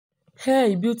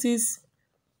Hey beauties,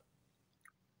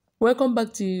 welcome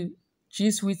back to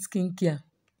G Sweet Skincare.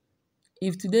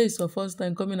 If today is your first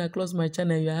time coming across my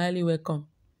channel, you are highly welcome.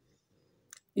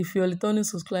 If you're a returning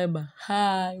subscriber,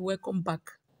 hi, welcome back.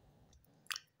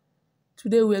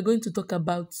 Today we are going to talk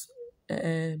about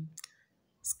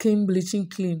skin bleaching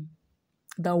cream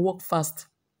that work fast.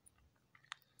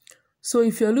 So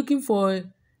if you're looking for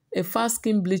a fast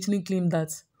skin bleaching cream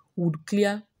that would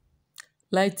clear,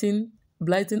 lighten,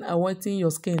 and whiten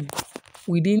your skin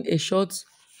within a short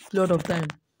period of time,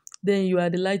 then you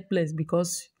are the right place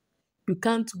because you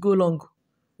can't go long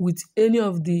with any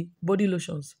of the body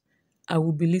lotions I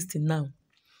will be listing now.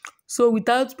 So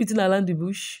without beating around the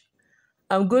bush,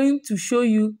 I'm going to show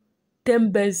you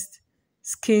 10 best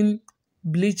skin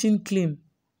bleaching cream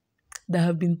that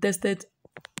have been tested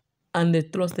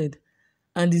and trusted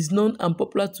and is known and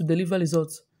popular to deliver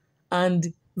results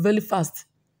and very fast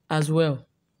as well.